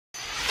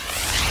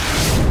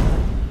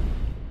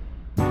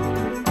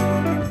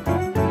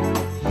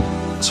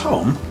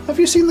Tom, have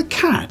you seen the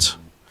cat?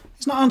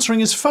 He's not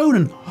answering his phone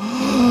and...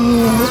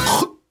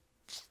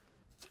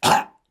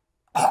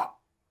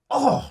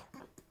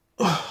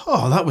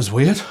 Oh, that was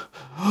weird.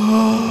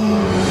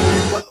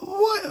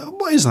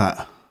 What is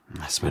that?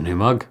 That's my new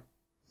mug.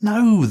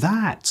 No,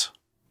 that.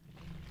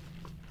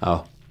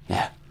 Oh,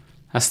 yeah.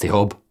 That's the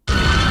orb.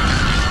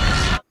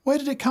 Where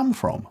did it come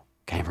from?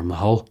 Came from the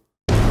hole.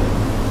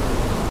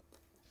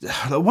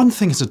 One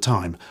thing at a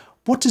time.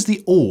 What is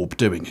the orb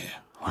doing here?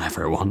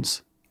 Whatever it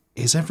wants.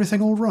 Is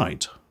everything all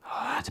right?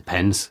 It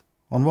depends.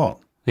 On what?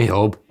 The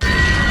orb.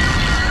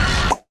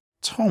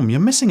 Tom, you're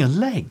missing a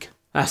leg.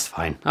 That's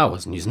fine. I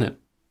wasn't using it.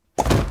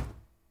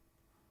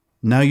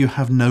 Now you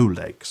have no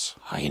legs.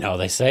 Oh, you know,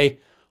 they say,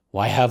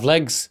 why have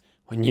legs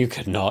when you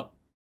could not?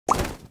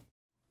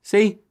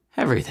 See?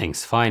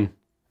 Everything's fine.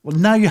 Well,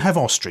 now you have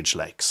ostrich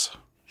legs.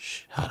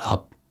 Shut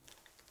up.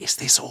 Is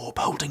this orb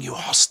holding you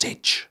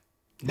hostage?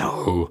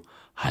 No,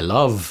 I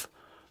love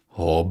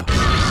orb.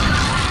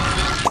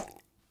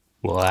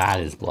 Well, that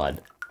is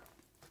blood.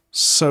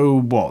 So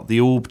what, the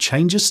orb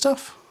changes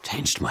stuff?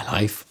 Changed my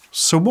life.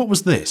 So what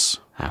was this?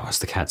 That was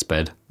the cat's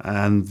bed.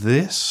 And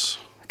this?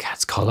 The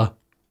cat's collar.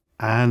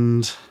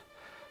 And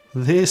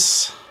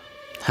this?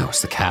 That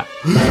was the cat.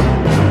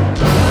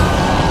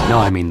 No,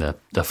 I mean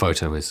the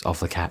photo is of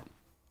the cat.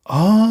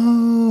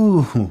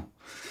 Oh.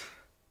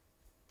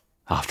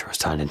 After it was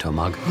turned into a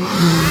mug.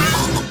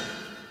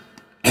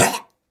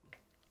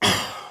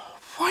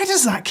 Why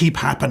does that keep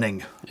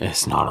happening?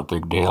 It's not a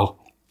big deal.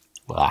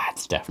 Well,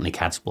 that's definitely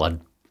cat's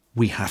blood.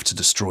 We have to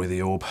destroy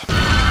the orb.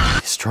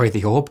 Destroy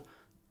the orb?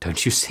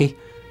 Don't you see?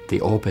 The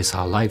orb is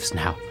our lives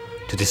now.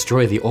 To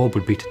destroy the orb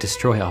would be to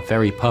destroy our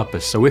very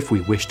purpose. So if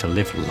we wish to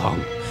live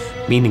long,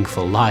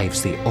 meaningful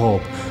lives, the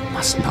orb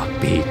must not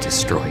be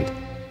destroyed.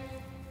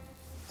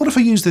 What if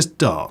I use this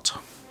dart?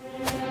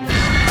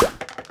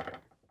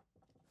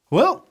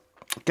 Well,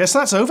 guess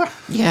that's over.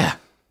 Yeah.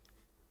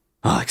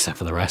 Well, except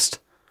for the rest.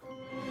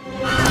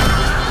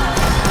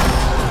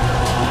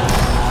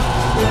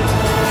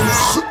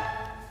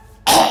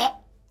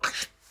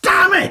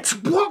 Damn it!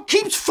 What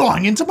keeps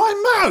flying into my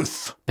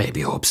mouth?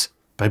 Baby orbs.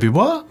 Baby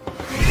what?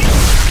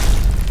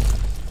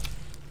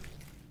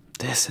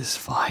 This is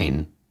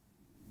fine.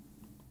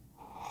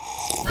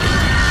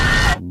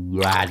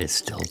 That is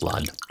still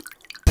blood.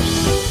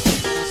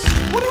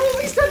 What are all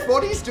these dead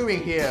bodies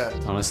doing here?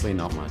 Honestly,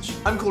 not much.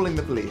 I'm calling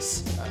the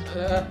police.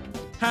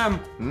 Ham.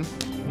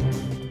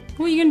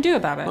 What are you going to do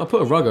about it? I'll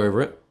put a rug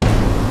over it.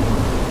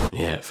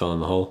 Yeah, it fell in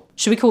the hole.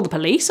 Should we call the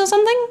police or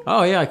something?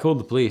 Oh yeah, I called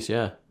the police,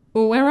 yeah.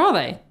 Well, where are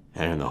they?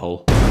 They're in the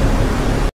hole.